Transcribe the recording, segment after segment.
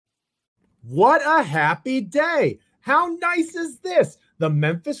What a happy day. How nice is this? The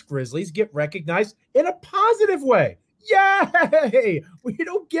Memphis Grizzlies get recognized in a positive way. Yay! We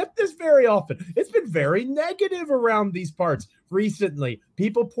don't get this very often. It's been very negative around these parts recently.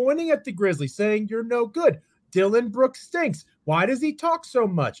 People pointing at the Grizzlies saying you're no good. Dillon Brooks stinks. Why does he talk so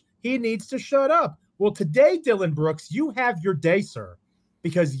much? He needs to shut up. Well, today, Dillon Brooks, you have your day, sir,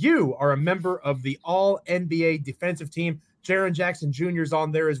 because you are a member of the All-NBA defensive team. Jaren Jackson Jr. is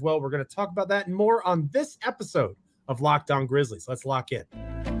on there as well. We're going to talk about that and more on this episode of Locked On Grizzlies. Let's lock in.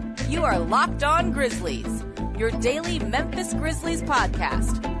 You are Locked On Grizzlies, your daily Memphis Grizzlies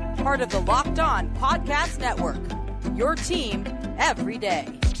podcast, part of the Locked On Podcast Network, your team every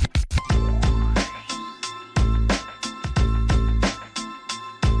day.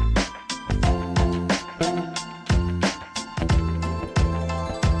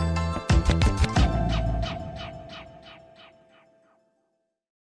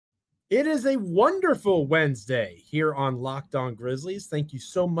 It is a wonderful Wednesday here on Locked On Grizzlies. Thank you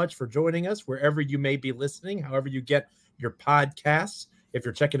so much for joining us wherever you may be listening, however you get your podcasts. If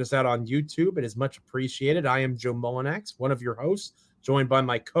you're checking us out on YouTube, it is much appreciated. I am Joe Mullinax, one of your hosts, joined by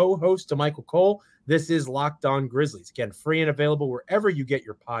my co-host, Michael Cole. This is Locked On Grizzlies. Again, free and available wherever you get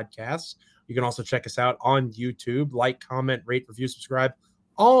your podcasts. You can also check us out on YouTube. Like, comment, rate, review, subscribe,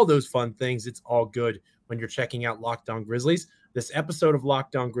 all those fun things. It's all good when you're checking out Locked On Grizzlies. This episode of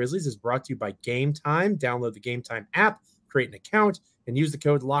Locked On Grizzlies is brought to you by Game Time. Download the Game Time app, create an account, and use the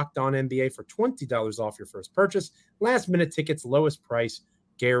code LOCKEDONNBA for $20 off your first purchase. Last-minute tickets, lowest price,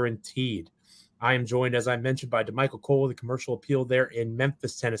 guaranteed. I am joined, as I mentioned, by DeMichael Cole, the commercial appeal there in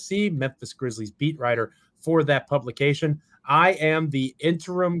Memphis, Tennessee, Memphis Grizzlies beat writer for that publication. I am the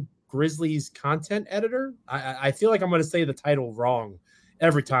interim Grizzlies content editor. I feel like I'm going to say the title wrong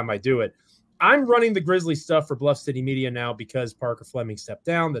every time I do it. I'm running the Grizzlies stuff for Bluff City Media now because Parker Fleming stepped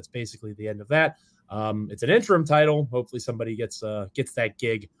down. That's basically the end of that. It's an interim title. Hopefully somebody gets that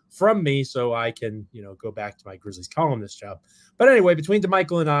gig from me so I can, go back to my Grizzlies columnist job. But anyway, between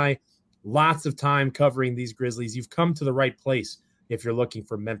DeMichael and I, lots of time covering these Grizzlies. You've come to the right place if you're looking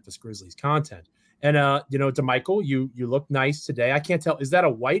for Memphis Grizzlies content. And, DeMichael, you look nice today. I can't tell. Is that a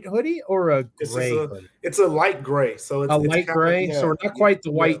white hoodie or a gray hoodie? It's a light gray. So it's a light gray. So we're not quite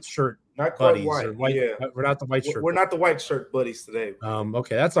the white shirt. Not quite buddies. white. We're not the white shirt. We're not the white shirt buddies today.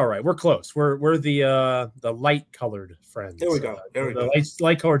 Okay, that's all right. We're close. We're the light colored friends. There we go.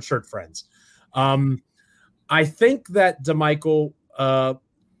 Light colored shirt friends. I think that DeMichael,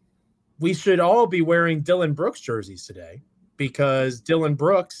 we should all be wearing Dillon Brooks jerseys today because Dillon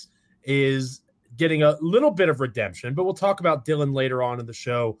Brooks is getting a little bit of redemption, but we'll talk about Dillon later on in the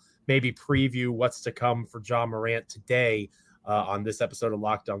show, maybe preview what's to come for Ja Morant today on this episode of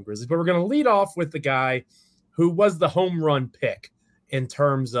Locked On Grizzlies. But we're going to lead off with the guy who was the home run pick in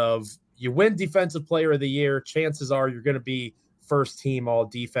terms of you win Defensive Player of the Year, chances are you're going to be first team all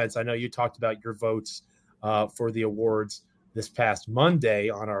defense. I know you talked about your votes for the awards this past Monday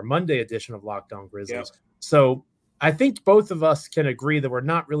on our Monday edition of Locked On Grizzlies. Yep. So I think both of us can agree that we're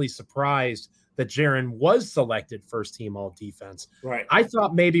not really surprised that Jaren was selected first team all defense. Right. I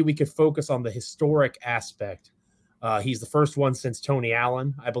thought maybe we could focus on the historic aspect. He's the first one since Tony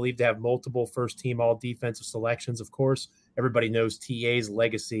Allen, I believe, to have multiple first team all defensive selections. Of course, everybody knows TA's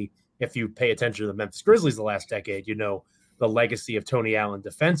legacy. If you pay attention to the Memphis Grizzlies the last decade, you know the legacy of Tony Allen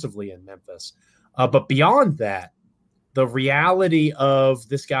defensively in Memphis. But beyond that, the reality of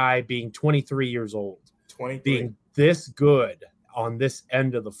this guy being 23 years old, being this good on this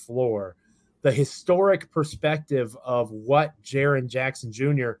end of the floor, the historic perspective of what Jaren Jackson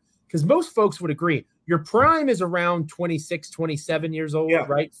Jr., because most folks would agree, your prime is around 26, 27 years old,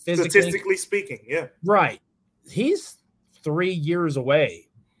 right? Statistically speaking, yeah. Right. He's 3 years away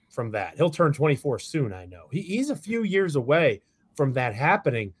from that. He'll turn 24 soon, I know. He's a few years away from that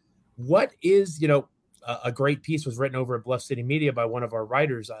happening. What is, a great piece was written over at Bluff City Media by one of our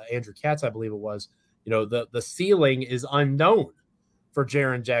writers, Andrew Katz, I believe it was. The ceiling is unknown for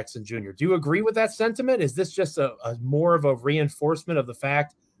Jaren Jackson Jr. Do you agree with that sentiment? Is this just a more of a reinforcement of the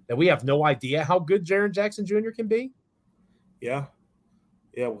fact that we have no idea how good Jaren Jackson Jr. can be? Yeah,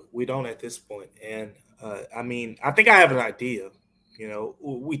 we don't at this point. And, I think I have an idea.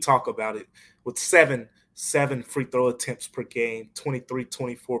 We talk about it with seven free throw attempts per game, 23,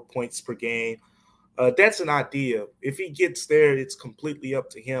 24 points per game. That's an idea. If he gets there, it's completely up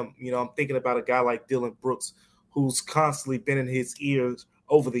to him. I'm thinking about a guy like Dillon Brooks, who's constantly been in his ears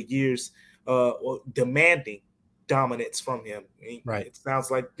over the years, demanding dominance from him. Right. It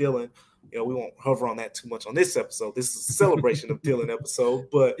sounds like Dillon. We won't hover on that too much on this episode. This is a celebration of Dillon episode,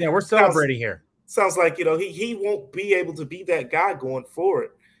 but yeah, we're celebrating here. Sounds like he won't be able to be that guy going forward.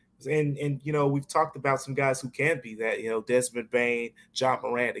 And we've talked about some guys who can be that, Desmond Bain, John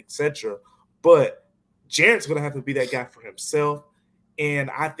Morant, etc. But Jaren's going to have to be that guy for himself.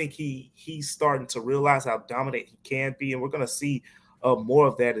 And I think he's starting to realize how dominant he can be. And we're going to see more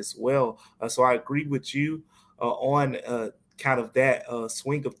of that as well. So I agree with you on kind of that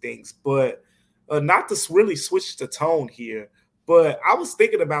swing of things. But not to really switch the tone here, but I was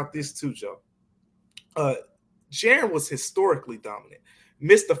thinking about this too, Joe. Jaren was historically dominant.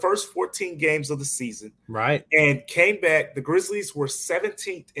 Missed the first 14 games of the season. Right. And came back. The Grizzlies were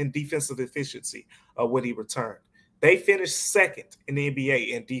 17th in defensive efficiency when he returned. They finished second in the NBA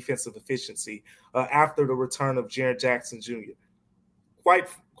in defensive efficiency after the return of Jaren Jackson Jr.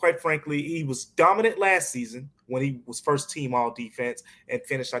 Quite frankly, he was dominant last season when he was first team all defense and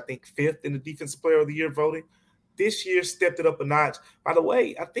finished, I think, 5th in the defensive player of the year voting. This year stepped it up a notch. By the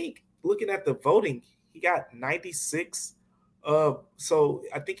way, I think looking at the voting, he got 96. So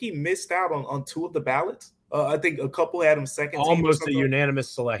I think he missed out on 2 of the ballots. I think a couple had him second. Almost a unanimous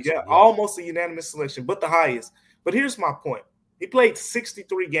selection. Yeah, almost a unanimous selection, but the highest. But here's my point. He played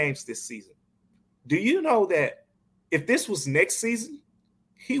 63 games this season. Do you know that if this was next season,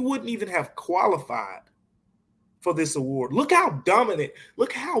 he wouldn't even have qualified for this award? Look how dominant,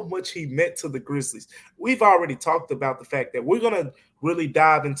 look how much he meant to the Grizzlies. We've already talked about the fact that we're going to really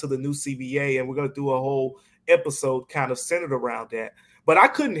dive into the new CBA and we're going to do a whole episode kind of centered around that. But I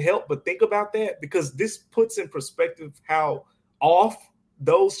couldn't help but think about that because this puts in perspective how off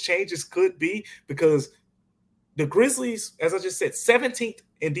those changes could be, because the Grizzlies, as I just said, 17th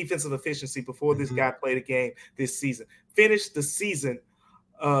in defensive efficiency before this guy played a game this season, finished the season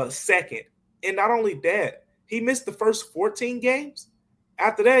second. And not only that, he missed the first 14 games.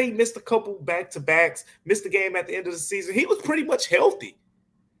 After that, he missed a couple back-to-backs, missed the game at the end of the season. He was pretty much healthy.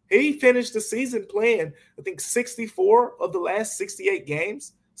 He finished the season playing, I think, 64 of the last 68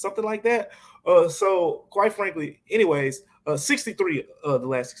 games, something like that. So, quite frankly, anyways, 63 of the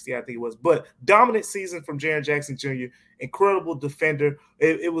last 68, I think it was. But dominant season from Jaren Jackson Jr., incredible defender.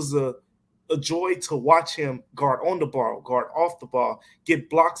 It was a joy to watch him guard on the ball, guard off the ball, get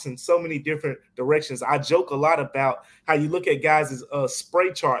blocks in so many different directions. I joke a lot about how you look at guys'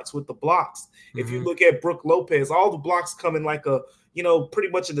 spray charts with the blocks. If you look at Brook Lopez, all the blocks come in like pretty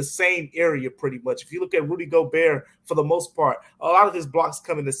much in the same area, pretty much. If you look at Rudy Gobert, for the most part, a lot of his blocks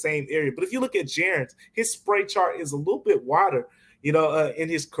come in the same area. But if you look at Jaren's, his spray chart is a little bit wider, in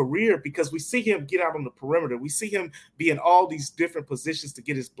his career, because we see him get out on the perimeter. We see him be in all these different positions to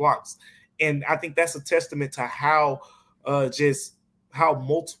get his blocks. And I think that's a testament to how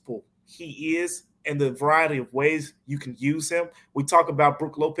multiple he is and the variety of ways you can use him. We talk about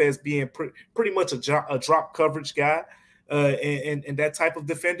Brook Lopez being pretty much a drop coverage guy and that type of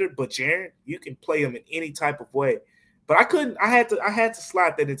defender. But Jaren, you can play him in any type of way. But I had to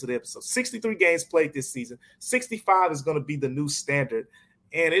slide that into the episode. 63 games played this season. 65 is going to be the new standard.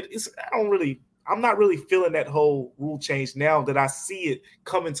 And I'm not really feeling that whole rule change now that I see it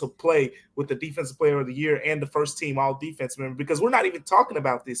come into play with the defensive player of the year and the first team all defense member, because we're not even talking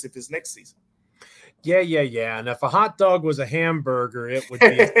about this if it's next season. Yeah. And if a hot dog was a hamburger, it would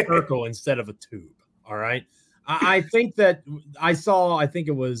be a circle instead of a tube. All right. I think that I think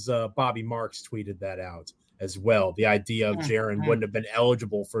it was Bobby Marks tweeted that out as well. The idea of Jaren wouldn't have been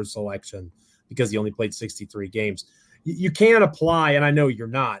eligible for selection because he only played 63 games. You can't apply, and I know you're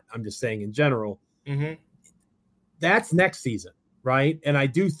not, I'm just saying in general, that's next season, right? And I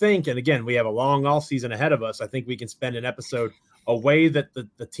do think, and again, we have a long off season ahead of us. I think we can spend an episode, a way that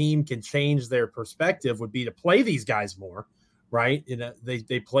the team can change their perspective would be to play these guys more, right?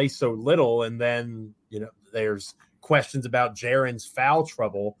 They play so little, and then, there's questions about Jaren's foul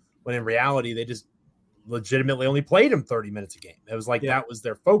trouble, when in reality, they just legitimately only played him 30 minutes a game. It was like that was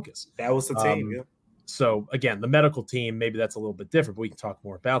their focus. That was the team, So, again, the medical team, maybe that's a little bit different, but we can talk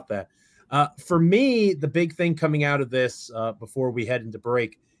more about that. For me, the big thing coming out of this before we head into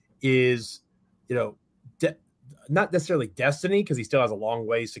break is, not necessarily destiny, because he still has a long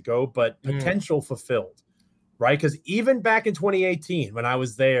ways to go, but potential fulfilled, right? Because even back in 2018, when I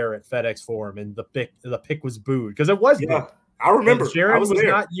was there at FedEx Forum and the pick was booed, because it was booed. I remember. And Jaren was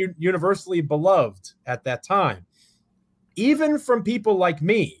not universally beloved at that time, even from people like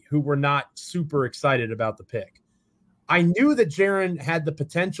me who were not super excited about the pick. I knew that Jaren had the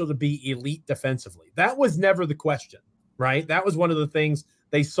potential to be elite defensively. That was never the question, right? That was one of the things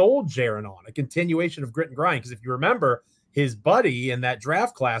they sold Jaren on, a continuation of grit and grind. Because if you remember, his buddy in that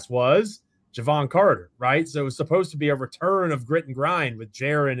draft class was Javon Carter, right? So it was supposed to be a return of grit and grind with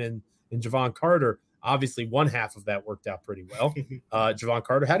Jaren and Javon Carter. Obviously, one half of that worked out pretty well. Javon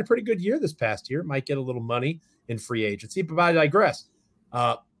Carter had a pretty good year this past year. Might get a little money in free agency, but I digress.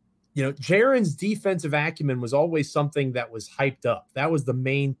 Jaren's defensive acumen was always something that was hyped up. That was the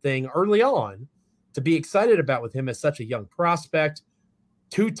main thing early on to be excited about with him as such a young prospect.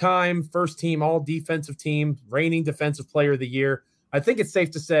 2-time first team, all defensive team, reigning defensive player of the year. I think it's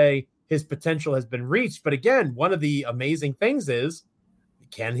safe to say his potential has been reached. But again, one of the amazing things is,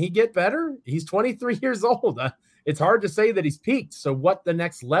 can he get better? He's 23 years old. It's hard to say that he's peaked. So what the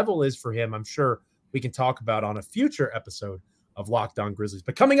next level is for him, I'm sure we can talk about on a future episode of Locked On Grizzlies.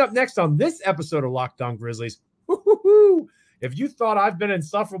 But coming up next on this episode of Locked On Grizzlies, if you thought I've been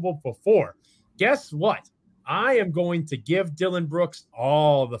insufferable before, guess what? I am going to give Dillon Brooks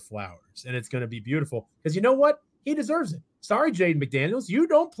all the flowers, and it's going to be beautiful because you know what? He deserves it. Sorry, Jaden McDaniels, you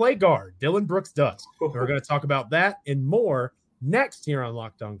don't play guard. Dillon Brooks does. We're going to talk about that and more next here on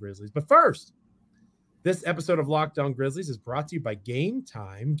Locked On Grizzlies. But first, this episode of Locked On Grizzlies is brought to you by Game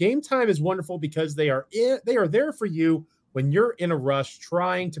Time. Game Time is wonderful because they are there for you when you're in a rush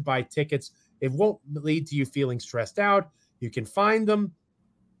trying to buy tickets. It won't lead to you feeling stressed out. You can find them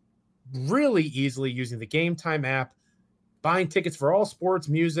really easily using the Game Time app, buying tickets for all sports,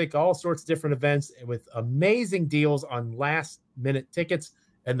 music, all sorts of different events with amazing deals on last-minute tickets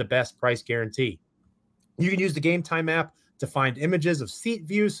and the best price guarantee. You can use the Game Time app to find images of seat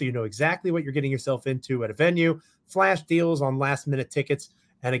views so you know exactly what you're getting yourself into at a venue, flash deals on last-minute tickets,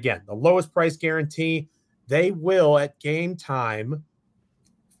 and again, the lowest price guarantee. They will, at Game Time,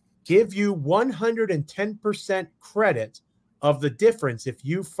 give you 110% credit of the difference if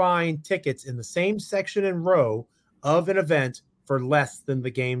you find tickets in the same section and row of an event for less than the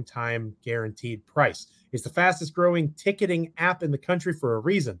Game Time guaranteed price. It's the fastest growing ticketing app in the country for a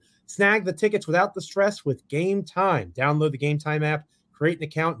reason. Snag the tickets without the stress with Game Time. Download the Game Time app, create an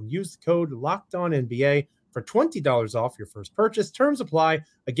account, and use the code LOCKEDONNBA for $20 off your first purchase. Terms apply.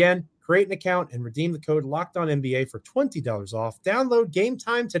 Again, create an account and redeem the code LOCKEDONNBA for $20 off. Download Game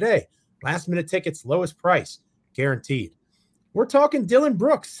Time today. Last minute tickets, lowest price, guaranteed. We're talking Dillon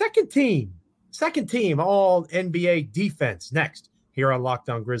Brooks, second team all NBA defense next here on Locked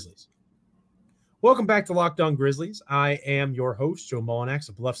On Grizzlies. Welcome back to Locked On Grizzlies. I am your host, Joe Mullinax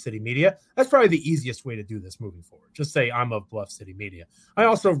of Bluff City Media. That's probably the easiest way to do this moving forward. Just say I'm of Bluff City Media. I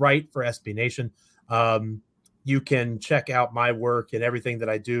also write for SB Nation. You can check out my work and everything that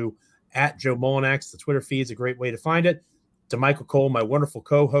I do at Joe Mullinax. The Twitter feed is a great way to find it. To Michael Cole, my wonderful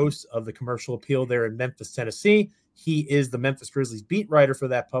co-host of the Commercial Appeal there in Memphis, Tennessee. He is the Memphis Grizzlies beat writer for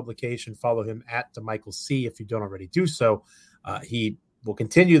that publication. Follow him at DeMichael C if you don't already do so. He will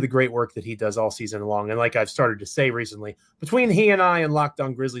continue the great work that he does all season long. And like I've started to say recently, between he and I and Locked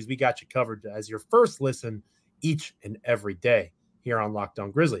On Grizzlies, we got you covered as your first listen each and every day here on Locked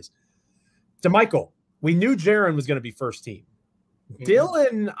On Grizzlies. DeMichael, we knew Jaren was going to be first team. Mm-hmm.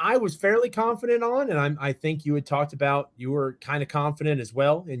 Dillon, I was fairly confident on, and I think you had talked about you were kind of confident as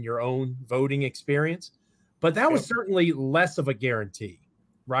well in your own voting experience. But that was certainly less of a guarantee,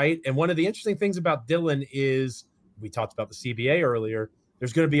 right? And one of the interesting things about Dillon is, we talked about the CBA earlier,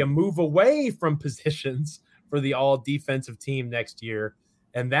 there's going to be a move away from positions for the all-defensive team next year,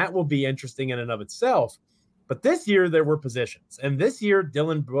 and that will be interesting in and of itself. But this year, there were positions, and this year,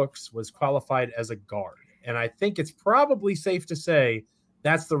 Dillon Brooks was qualified as a guard. And I think it's probably safe to say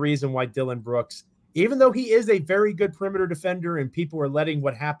that's the reason why Dillon Brooks, even though he is a very good perimeter defender and people are letting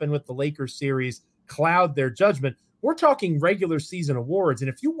what happened with the Lakers series cloud their judgment, we're talking regular season awards. And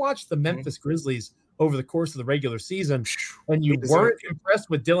if you watch the Memphis Grizzlies over the course of the regular season and you weren't impressed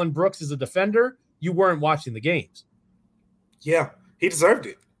with Dillon Brooks as a defender, you weren't watching the games. Yeah, he deserved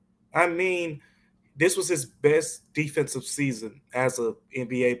it. I mean, this was his best defensive season as an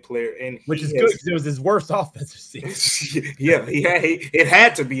NBA player, and which is good because it was his worst offensive season. Yeah, it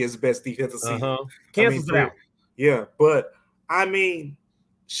had to be his best defensive season. Cancels it out. Yeah, but I mean,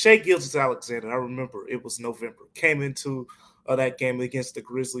 Shai Gilgeous-Alexander, I remember it was November, came into that game against the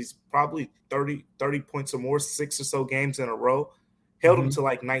Grizzlies, probably 30 points or more, 6 or so games in a row, held him to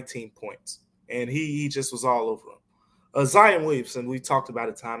like 19 points, and he just was all over him. Zion Williamson, we talked about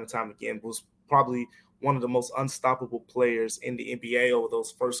it time and time again, was probably one of the most unstoppable players in the NBA over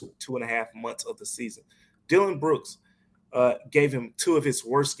those first 2.5 months of the season. Dillon Brooks gave him 2 of his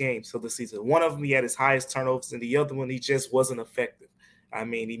worst games of the season. One of them, he had his highest turnovers, and the other one, he just wasn't effective. I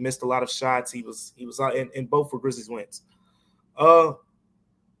mean, he missed a lot of shots. He was out in both for Grizzlies wins. Lauri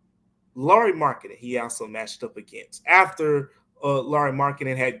Markkanen, he also matched up against. After Lauri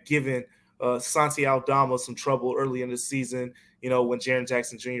Markkanen had given Santi Aldama some trouble early in the season, when Jaren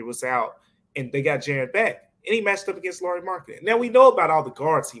Jackson Jr. was out, and they got Jaren back, and he matched up against Lauri Markkanen. Now, we know about all the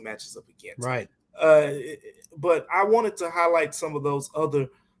guards he matches up against. Right. But I wanted to highlight some of those other,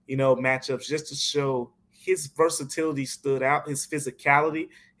 matchups just to show his versatility stood out, his physicality,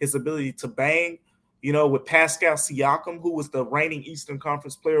 his ability to bang, with Pascal Siakam, who was the reigning Eastern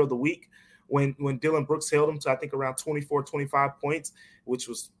Conference Player of the Week when Dillon Brooks held him to, I think, around 24, 25 points, which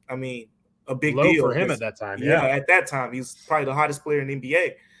was, a big Low deal for him at that time. Yeah, at that time. He was probably the hottest player in the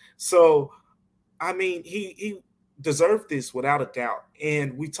NBA. So, he deserved this without a doubt.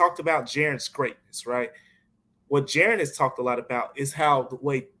 And we talked about Jaren's greatness, right? What Jaren has talked a lot about is how the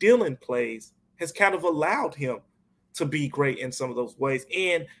way Dillon plays has kind of allowed him to be great in some of those ways.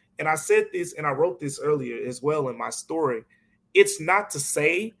 And I said this, and I wrote this earlier as well in my story. It's not to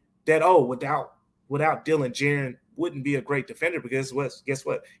say that, without Dillon, Jaren wouldn't be a great defender, because guess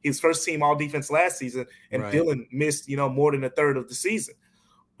what? His first team all defense last season, and right. Dillon missed, more than a third of the season.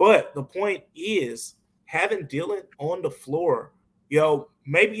 But the point is, having Dillon on the floor,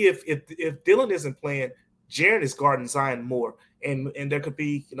 maybe if Dillon isn't playing, Jaren is guarding Zion more, and there could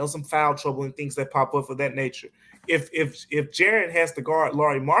be some foul trouble and things that pop up of that nature. If Jaren has to guard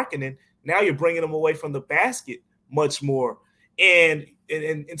Lauri Markkanen, now you're bringing him away from the basket much more, and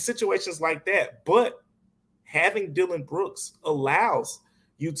in situations like that. But having Dillon Brooks allows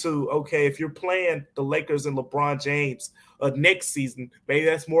you to, if you're playing the Lakers and LeBron James next season, maybe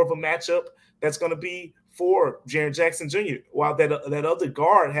that's more of a matchup that's going to be for Jaren Jackson Jr., while that other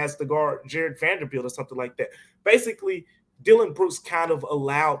guard has to guard Jared Vanderbilt or something like that. Basically, Dillon Brooks kind of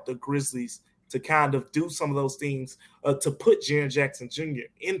allowed the Grizzlies to kind of do some of those things to put Jaren Jackson Jr.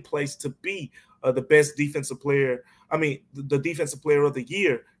 in place to be the best defensive player. The defensive player of the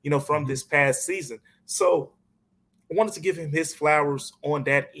year, from this past season. So I wanted to give him his flowers on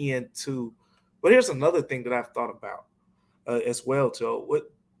that end too. But here's another thing that I've thought about as well, Joe.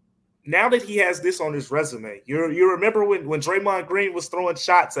 Now that he has this on his resume, you remember when Draymond Green was throwing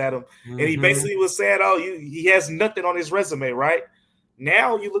shots at him, and he basically was saying, he has nothing on his resume, right?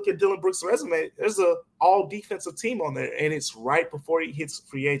 Now you look at Dillon Brooks' resume, there's a all-defensive team on there, and it's right before he hits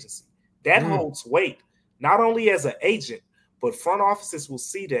free agency. That holds weight, not only as an agent, but front offices will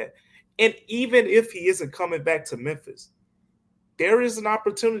see that. And even if he isn't coming back to Memphis, there is an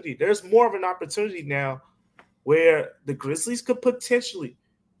opportunity. There's more of an opportunity now where the Grizzlies could potentially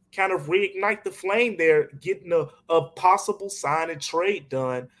kind of reignite the flame there, getting a possible sign and trade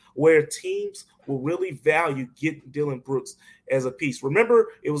done where teams will really value getting Dillon Brooks as a piece. Remember,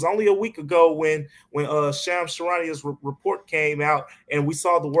 it was only a week ago when Shams Charania's report came out, and we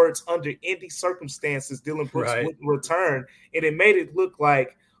saw the words, under any circumstances, Dillon Brooks wouldn't return. And it made it look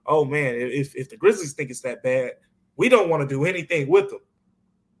like, oh man, if the Grizzlies think it's that bad, we don't want to do anything with them.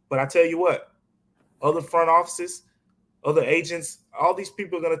 But I tell you what, other front offices, other agents, all these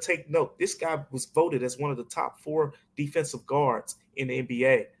people are going to take note. This guy was voted as one of the top 4 defensive guards in the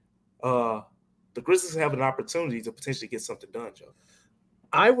NBA. The Grizzlies have an opportunity to potentially get something done, Joe.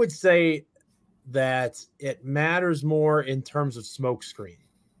 I would say that it matters more in terms of smoke screen,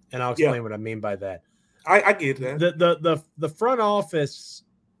 and I'll explain what I mean by that. I get that. The front office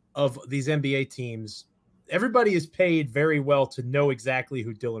of these NBA teams, everybody is paid very well to know exactly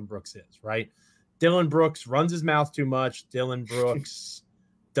who Dillon Brooks is, right? Dillon Brooks runs his mouth too much. Dillon Brooks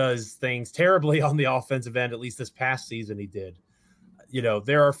does things terribly on the offensive end, at least this past season he did.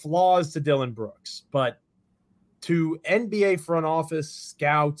 There are flaws to Dillon Brooks, but to NBA front office,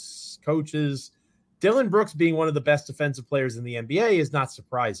 scouts, coaches, Dillon Brooks being one of the best defensive players in the NBA is not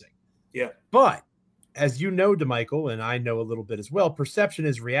surprising. Yeah. But as you know, DeMichael, and I know a little bit as well, perception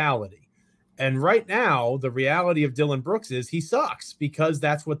is reality. And right now, the reality of Dillon Brooks is he sucks, because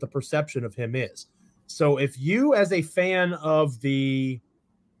that's what the perception of him is. So if you, as a fan of the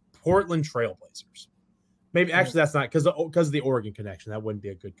Portland Trailblazers, maybe actually that's not because of the Oregon connection, that wouldn't be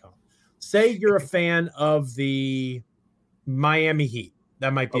a good comment. Say you're a fan of the Miami Heat.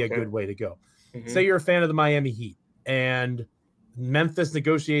 That might be a good way to go. Say you're a fan of the Miami Heat, and Memphis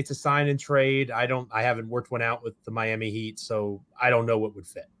negotiates a sign and trade. I haven't worked one out with the Miami Heat, so I don't know what would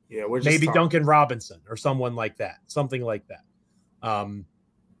fit. Yeah, we're just maybe talking. Duncan Robinson or someone like that, something like that.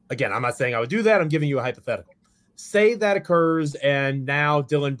 Again, I'm not saying I would do that. I'm giving you a hypothetical. Say that occurs, and now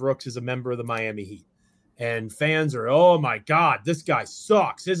Dillon Brooks is a member of the Miami Heat, and fans are, oh my God, this guy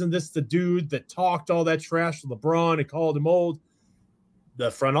sucks. Isn't this the dude that talked all that trash to LeBron and called him old? The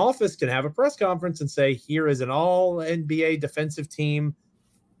front office can have a press conference and say, here is an all NBA defensive team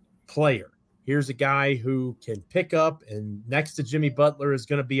player. Here's a guy who can pick up, and next to Jimmy Butler is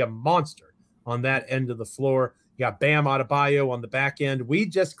going to be a monster on that end of the floor. You got Bam Adebayo on the back end. We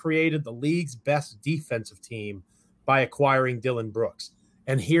just created the league's best defensive team by acquiring Dillon Brooks.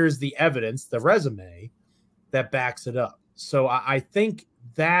 And here's the evidence, the resume that backs it up. So I think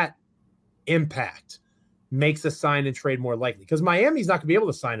that impact makes a sign and trade more likely, because Miami's not going to be able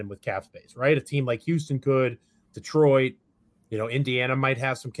to sign him with cap space, right? A team like Houston could, Detroit, Indiana might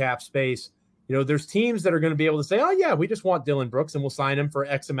have some cap space. There's teams that are going to be able to say, oh yeah, we just want Dillon Brooks and we'll sign him for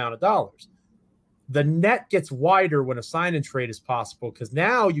X amount of dollars. The net gets wider when a sign and trade is possible, because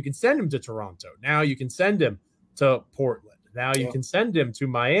now you can send him to Toronto. Now you can send him to Portland. Now you can send him to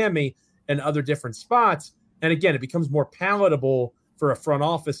Miami and other different spots. And again, it becomes more palatable for a front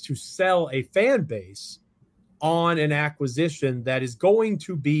office to sell a fan base on an acquisition that is going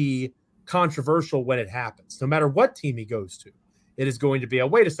to be controversial when it happens. No matter what team he goes to, it is going to be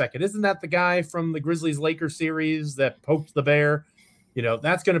wait a second, isn't that the guy from the Grizzlies-Lakers series that poked the bear?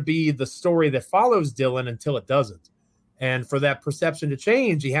 That's going to be the story that follows Dillon until it doesn't. And for that perception to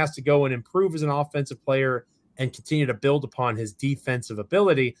change, he has to go and improve as an offensive player and continue to build upon his defensive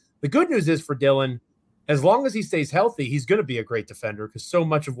ability. The good news is for Dillon, as long as he stays healthy, he's going to be a great defender, because so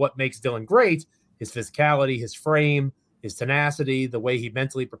much of what makes Dillon great, his physicality, his frame, his tenacity, the way he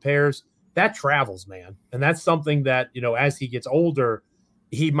mentally prepares, that travels, man. And that's something that, as he gets older,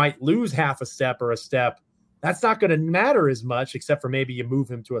 he might lose half a step or a step. That's not going to matter as much, except for maybe you move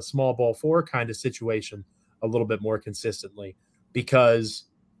him to a small ball 4 kind of situation a little bit more consistently, because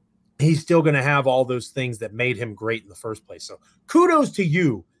he's still going to have all those things that made him great in the first place. So kudos to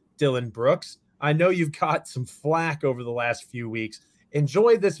you, Dillon Brooks. I know you've got some flack over the last few weeks.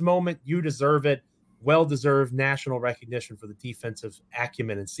 Enjoy this moment. You deserve it. Well-deserved national recognition for the defensive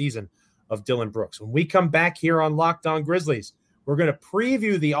acumen and season of Dillon Brooks. When we come back here on Locked On Grizzlies, we're going to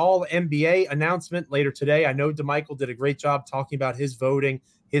preview the All-NBA announcement later today. I know DeMichael did a great job talking about his voting,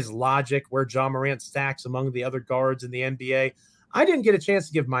 his logic, where Ja Morant stacks among the other guards in the NBA. I didn't get a chance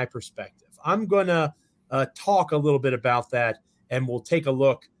to give my perspective. I'm going to talk a little bit about that, and we'll take a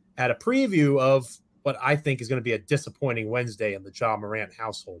look at a preview of what I think is going to be a disappointing Wednesday in the Ja Morant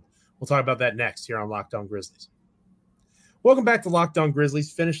household. We'll talk about that next here on Locked On Grizzlies. Welcome back to Locked On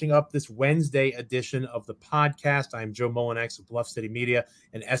Grizzlies, finishing up this Wednesday edition of the podcast. I am Joe Mullinax of Bluff City Media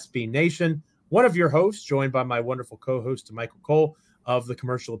and SB Nation, one of your hosts, joined by my wonderful co-host, DeMichael Cole of the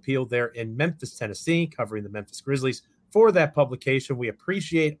Commercial Appeal there in Memphis, Tennessee, covering the Memphis Grizzlies for that publication. We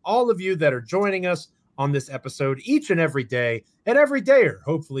appreciate all of you that are joining us on this episode each and every day, and every dayer,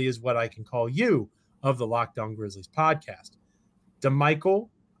 hopefully, is what I can call you, of the Locked On Grizzlies podcast. DeMichael,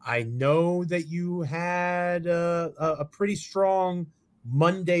 I know that you had a pretty strong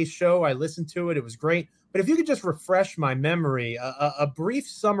Monday show. I listened to it. It was great. But if you could just refresh my memory, a brief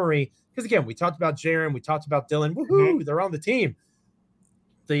summary, because, again, we talked about Jaren, we talked about Dillon. Woohoo, they're on the team.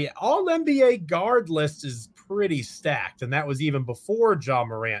 The All-NBA guard list is pretty stacked, and that was even before Ja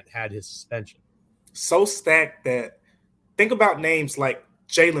Morant had his suspension. So stacked that think about names like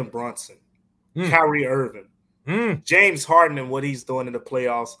Jalen Brunson, Kyrie Irving, James Harden, and what he's doing in the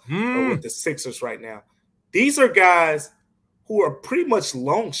playoffs with the Sixers right now. These are guys who are pretty much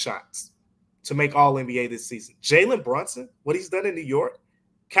long shots to make All-NBA this season. Jalen Brunson, what he's done in New York.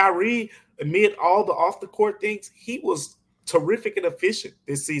 Kyrie, amid all the off-the-court things, he was terrific and efficient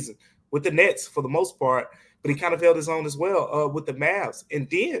this season with the Nets for the most part, but he kind of held his own as well with the Mavs. And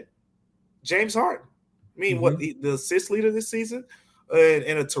then James Harden, the assist leader this season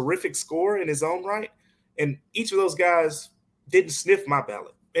and a terrific scorer in his own right. And each of those guys didn't sniff my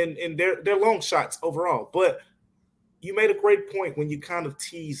ballot. And they're long shots overall. But you made a great point when you kind of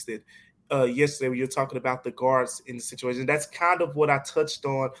teased it yesterday when you're talking about the guards in the situation. That's kind of what I touched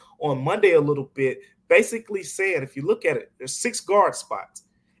on Monday a little bit, basically saying, if you look at it, there's 6 guard spots.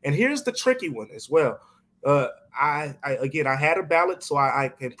 And here's the tricky one as well. I had a ballot, so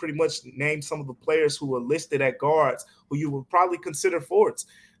I can pretty much name some of the players who were listed at guards who you would probably consider forwards.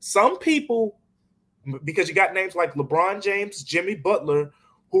 Some people, because you got names like LeBron James, Jimmy Butler,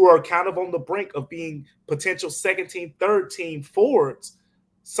 who are kind of on the brink of being potential second team, third team forwards.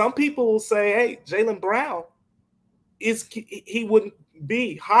 Some people will say, hey, Jaylen Brown, he wouldn't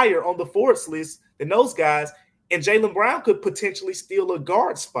be higher on the forwards list than those guys, and Jaylen Brown could potentially steal a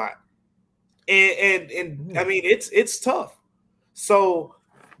guard spot. And I mean, it's tough. So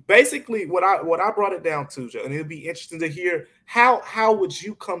basically what I brought it down to, Joe, and it'll be interesting to hear how would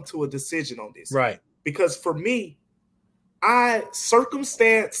you come to a decision on this? Right. Because for me,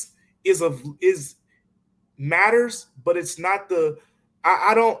 circumstance is matters, but it's not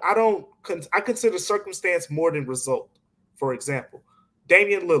I consider circumstance more than result. For example,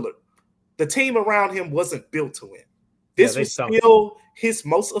 Damian Lillard, the team around him wasn't built to win. This was still his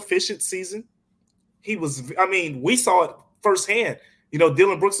most efficient season. We saw it firsthand.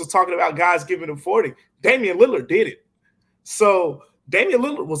 Dillon Brooks was talking about guys giving him 40. Damian Lillard did it. So Damian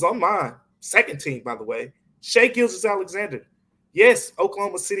Lillard was on mine. Second team, by the way. Shai Gilgeous-Alexander. Yes,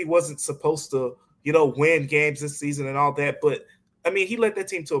 Oklahoma City wasn't supposed to win games this season and all that. But I mean, he led that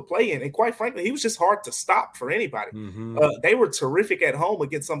team to a play-in, and quite frankly, he was just hard to stop for anybody. Mm-hmm. They were terrific at home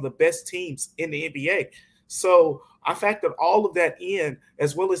against some of the best teams in the NBA. So I factored all of that in,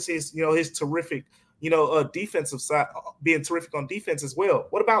 as well as his terrific, defensive side, being terrific on defense as well.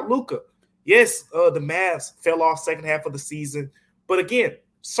 What about Luka? Yes, the Mavs fell off second half of the season, but again,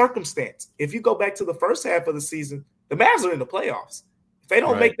 circumstance. If you go back to the first half of the season, the Mavs are in the playoffs. If they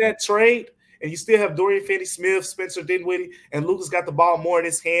don't make that trade, and you still have Dorian Finney-Smith, Spencer Dinwiddie, and Luka's got the ball more in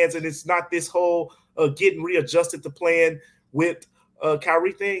his hands, and it's not this whole getting readjusted to playing with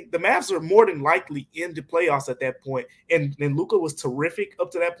Kyrie thing. The Mavs are more than likely in the playoffs at that point. And Luka was terrific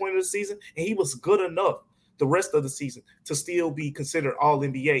up to that point of the season, and he was good enough the rest of the season to still be considered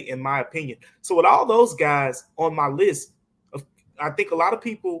All-NBA, in my opinion. So with all those guys on my list, I think a lot of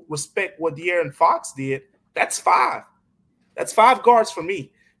people respect what De'Aaron Fox did. That's 5. That's 5 guards for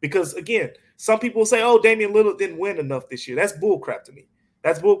me. Because, again, some people will say, Damian Lillard didn't win enough this year. That's bullcrap to me.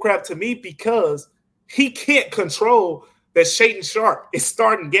 That's bullcrap to me because he can't control that Shaedon Sharpe is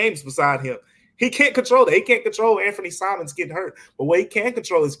starting games beside him. He can't control that. He can't control Anthony Simons getting hurt. But what he can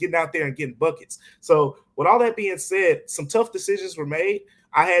control is getting out there and getting buckets. So with all that being said, some tough decisions were made.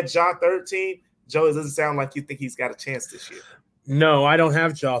 I had Ja third team. Joe, it doesn't sound like you think he's got a chance this year. No, I don't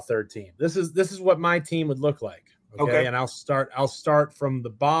have Ja third team. This is what my team would look like. Okay. And I'll start from the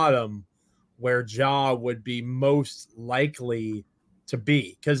bottom where Ja would be most likely to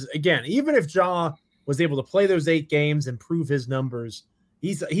be. Because again, even if Ja was able to play those 8 games and prove his numbers,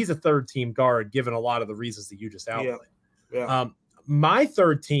 he's a third team guard, given a lot of the reasons that you just outlined. Yeah. My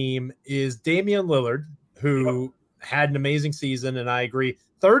third team is Damian Lillard, who had an amazing season, and I agree,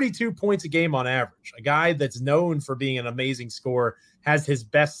 32 points a game on average. A guy that's known for being an amazing scorer, has his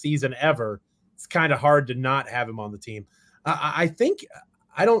best season ever. It's kind of hard to not have him on the team.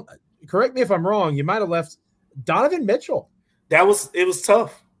 Correct me if I'm wrong, you might have left Donovan Mitchell. It was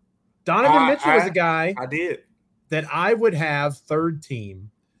tough. Donovan Mitchell is a guy I did that I would have third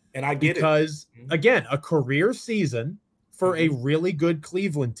team. And I get because, again, a career season for a really good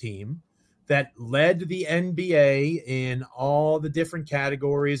Cleveland team that led the NBA in all the different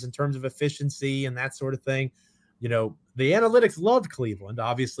categories in terms of efficiency and that sort of thing. The analytics loved Cleveland.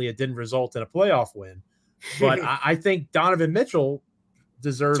 Obviously, it didn't result in a playoff win. But I think Donovan Mitchell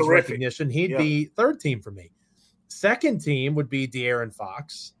deserves recognition. He'd be third team for me. Second team would be De'Aaron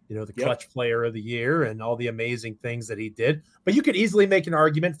Fox, the clutch player of the year and all the amazing things that he did. But you could easily make an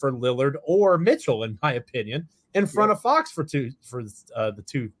argument for Lillard or Mitchell, in my opinion, in front of Fox for the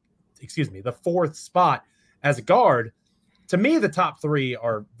fourth spot as a guard. To me, the top 3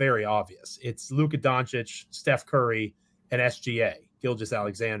 are very obvious. It's Luka Doncic, Steph Curry, and SGA,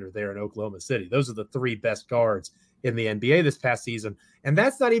 Gilgeous-Alexander there in Oklahoma City. Those are the 3 best guards in the NBA this past season. And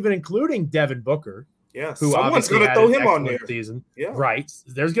that's not even including Devin Booker, who someone's going to throw him on there. Season. Yeah. Right.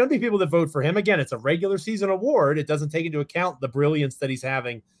 There's going to be people that vote for him. Again, it's a regular season award. It doesn't take into account the brilliance that he's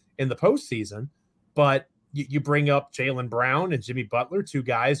having in the postseason. But you bring up Jaylen Brown and Jimmy Butler, 2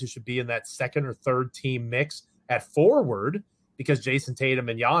 guys who should be in that second or third team mix at forward, because Jason Tatum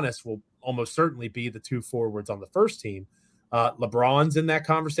and Giannis will almost certainly be the 2 forwards on the first team. LeBron's in that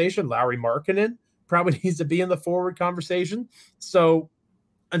conversation. Lauri Markkanen probably needs to be in the forward conversation. So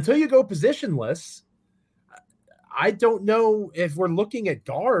until you go positionless, I don't know if we're looking at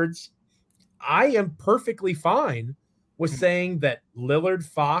guards. I am perfectly fine with saying that Lillard,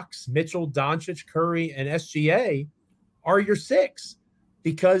 Fox, Mitchell, Doncic, Curry, and SGA are your 6,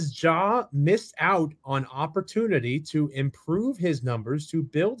 because Ja missed out on opportunity to improve his numbers, to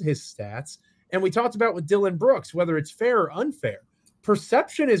build his stats. And we talked about with Dillon Brooks, whether it's fair or unfair.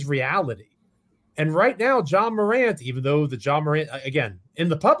 Perception is reality. And right now, Ja Morant, even though again, in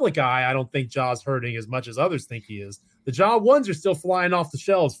the public eye, I don't think Ja's hurting as much as others think he is. The Ja ones are still flying off the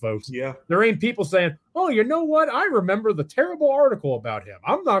shelves, folks. Yeah. There ain't people saying, oh, you know what? I remember the terrible article about him.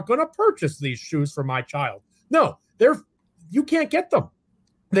 I'm not going to purchase these shoes for my child. No, you can't get them.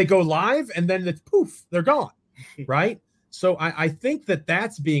 They go live and then it's poof, they're gone, right? So I think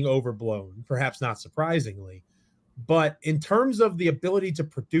that's being overblown, perhaps not surprisingly. But in terms of the ability to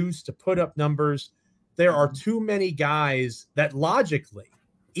produce, to put up numbers, there are too many guys that logically,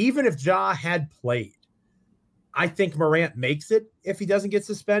 even if Ja had played, I think Morant makes it if he doesn't get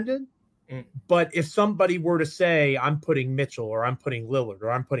suspended. But if somebody were to say, I'm putting Mitchell or I'm putting Lillard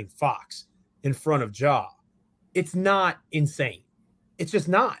or I'm putting Fox in front of Ja, it's not insane. It's just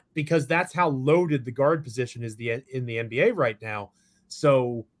not, because that's how loaded the guard position is in the NBA right now.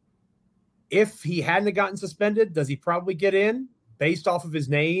 So if he hadn't gotten suspended, does he probably get in based off of his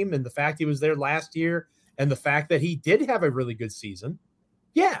name and the fact he was there last year and the fact that he did have a really good season?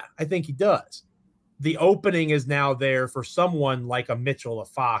 Yeah, I think he does. the opening is now there for someone like a Mitchell, a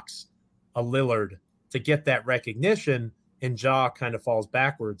Fox, a Lillard to get that recognition, and Ja kind of falls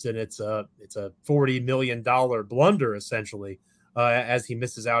backwards, and it's a $40 million blunder essentially as he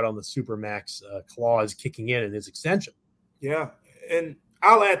misses out on the Supermax clause kicking in his extension. Yeah, and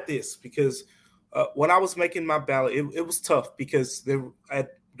I'll add this because when I was making my ballot, it was tough because there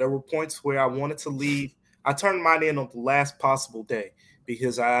were points where I wanted to leave. I turned mine in on the last possible day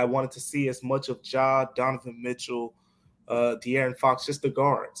because I wanted to see as much of Ja, Donovan Mitchell, De'Aaron Fox, just the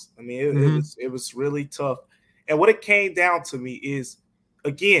guards. I mean, it was really tough. And what it came down to me is,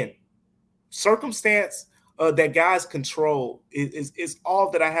 again, circumstance that guys control is all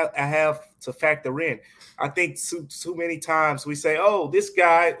that I have to factor in. I think too many times we say, oh, this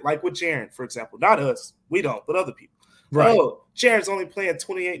guy, like with Jaren, for example, not us, we don't, but other people. Right. Oh, Jaren's only playing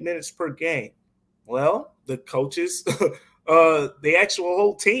 28 minutes per game. Well, the coaches, the actual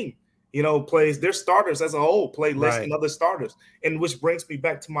whole team, plays, their starters as a whole play less than other starters. And which brings me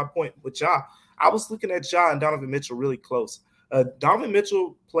back to my point with Ja. I was looking at Ja and Donovan Mitchell really close. Donovan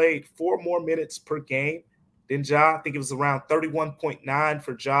Mitchell played 4 more minutes per game than Ja. I think it was around 31.9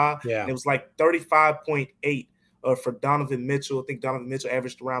 for Ja. Yeah. And it was like 35.8 for Donovan Mitchell. I think Donovan Mitchell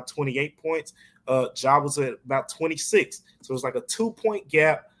averaged around 28 points. Ja was at about 26. So it was like a 2-point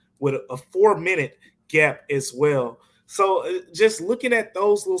gap with a 4-minute gap as well. So just looking at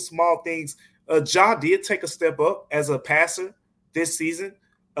those little small things, Ja did take a step up as a passer this season.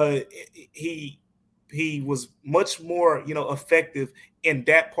 He was much more, effective in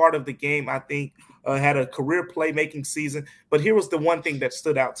that part of the game. I think had a career playmaking season. But here was the one thing that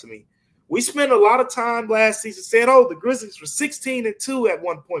stood out to me. We spent a lot of time last season saying, oh, the Grizzlies were 16-2 at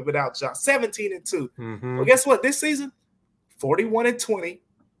one point without Ja, 17-2. Mm-hmm. Well, guess what? This season, 41-20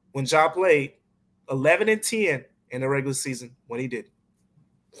 when Ja played, 11-10 in the regular season when he did.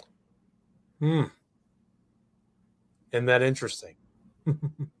 Isn't that interesting?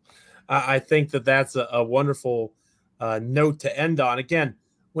 I think that's a wonderful note to end on. Again,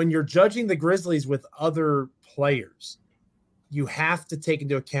 when you're judging the Grizzlies with other players, you have to take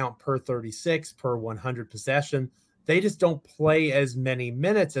into account per 36, per 100 possession. They just don't play as many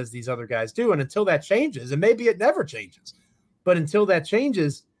minutes as these other guys do. And until that changes, and maybe it never changes, but until that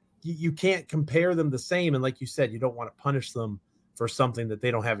changes, you can't compare them the same. And like you said, you don't want to punish them for something that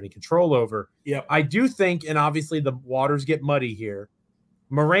they don't have any control over. Yep. I do think, and obviously the waters get muddy here,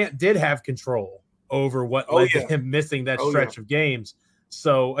 Morant did have control over what led to him missing that stretch of games.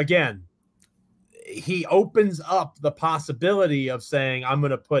 So again, he opens up the possibility of saying, I'm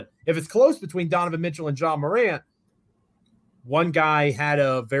going to put, if it's close between Donovan Mitchell and Ja Morant, one guy had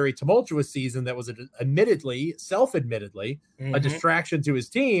a very tumultuous season that was self-admittedly, a distraction to his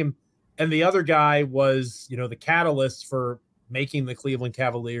team. And the other guy was, the catalyst for making the Cleveland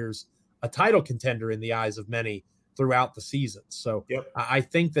Cavaliers a title contender in the eyes of many throughout the season. So I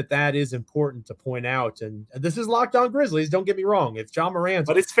think that is important to point out. And this is Locked On Grizzlies. Don't get me wrong. If Ja Morant's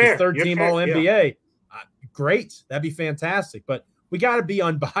but it's fair. third team All-NBA, great. That'd be fantastic. But we got to be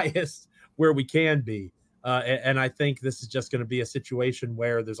unbiased where we can be. And I think this is just going to be a situation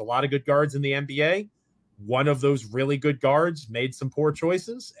where there's a lot of good guards in the NBA. One of those really good guards made some poor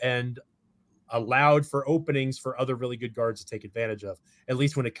choices and allowed for openings for other really good guards to take advantage of, at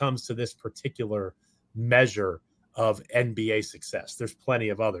least when it comes to this particular measure of NBA success. There's plenty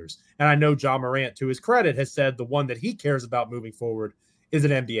of others. And I know Ja Morant, to his credit, has said the one that he cares about moving forward is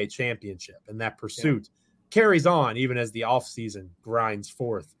an NBA championship. And that pursuit carries on even as the offseason grinds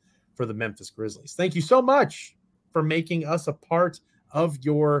forth for the Memphis Grizzlies. Thank you so much for making us a part of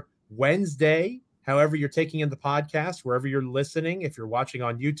your Wednesday, however you're taking in the podcast, wherever you're listening. If you're watching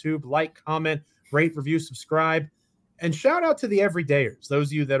on YouTube, like, comment, rate, review, subscribe, and shout out to the everydayers, those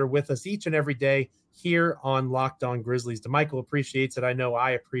of you that are with us each and every day here on Locked On Grizzlies. DeMichael appreciates it. I know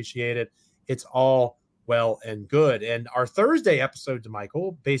I appreciate it. It's all well and good. And our Thursday episode,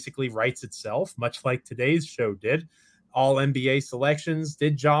 DeMichael, basically writes itself, much like today's show did. All NBA selections.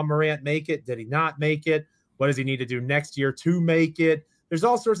 Did Ja Morant make it? Did he not make it? What does he need to do next year to make it? There's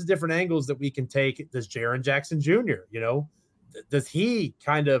all sorts of different angles that we can take. Does Jaren Jackson Jr., does he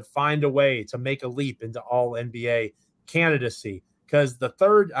kind of find a way to make a leap into all NBA candidacy? Because the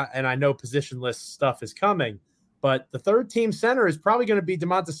third, and I know positionless stuff is coming, but the third team center is probably going to be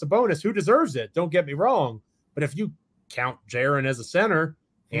Domantas Sabonis, who deserves it. Don't get me wrong. But if you count Jaren as a center,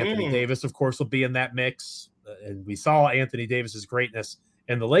 Anthony Davis, of course, will be in that mix. And we saw Anthony Davis's greatness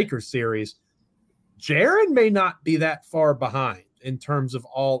in the Lakers series. Jaren may not be that far behind in terms of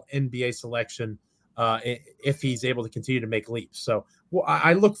all NBA selection if he's able to continue to make leaps. So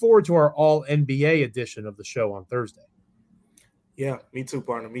I look forward to our all NBA edition of the show on Thursday. Yeah, me too,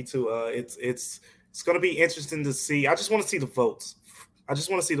 partner. Me too. It's It's going to be interesting to see. I just want to see the votes. I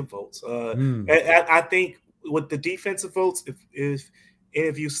think with the defensive votes,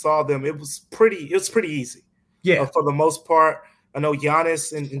 if you saw them, it was pretty easy. Yeah, for the most part. I know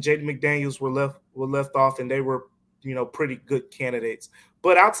Giannis and Jaden McDaniels were left off, and they were pretty good candidates.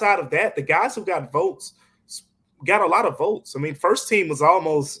 But outside of that, the guys who got votes got a lot of votes. I mean, first team was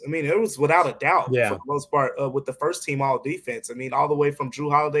almost. I mean, it was without a doubt for the most part with the first team all defense. I mean, all the way from Drew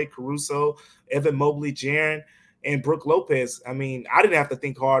Holiday, Caruso, Evan Mobley, Jaren, and Brook Lopez. I mean, I didn't have to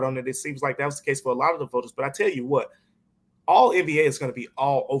think hard on it. It seems like that was the case for a lot of the voters. But I tell you what, all NBA is going to be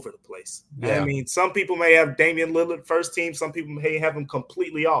all over the place. Yeah. I mean, some people may have Damian Lillard first team. Some people may have him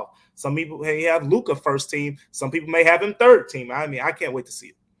completely off. Some people may have Luka first team. Some people may have him third team. I mean, I can't wait to see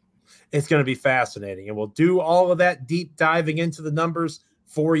it. It's going to be fascinating. And we'll do all of that deep diving into the numbers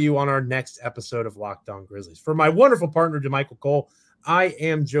for you on our next episode of Locked On Grizzlies. For my wonderful partner, DeMichael Cole, I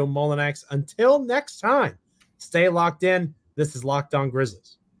am Joe Mullinax. Until next time, stay locked in. This is Locked On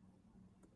Grizzlies.